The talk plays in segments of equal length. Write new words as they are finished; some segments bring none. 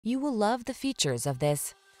You will love the features of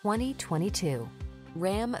this 2022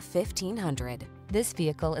 Ram 1500. This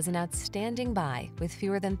vehicle is an outstanding buy with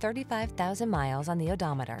fewer than 35,000 miles on the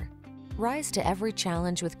odometer. Rise to every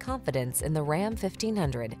challenge with confidence in the Ram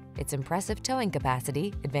 1500. Its impressive towing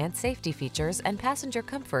capacity, advanced safety features, and passenger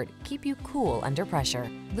comfort keep you cool under pressure.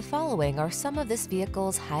 The following are some of this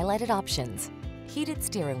vehicle's highlighted options: heated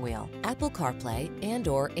steering wheel, Apple CarPlay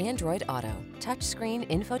and/or Android Auto, touchscreen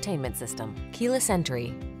infotainment system, keyless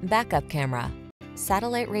entry, backup camera,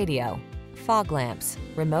 satellite radio, fog lamps,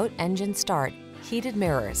 remote engine start, heated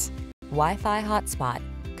mirrors, Wi-Fi hotspot.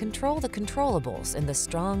 Control the controllables in the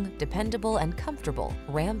strong, dependable, and comfortable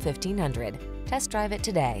Ram 1500. Test drive it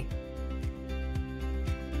today.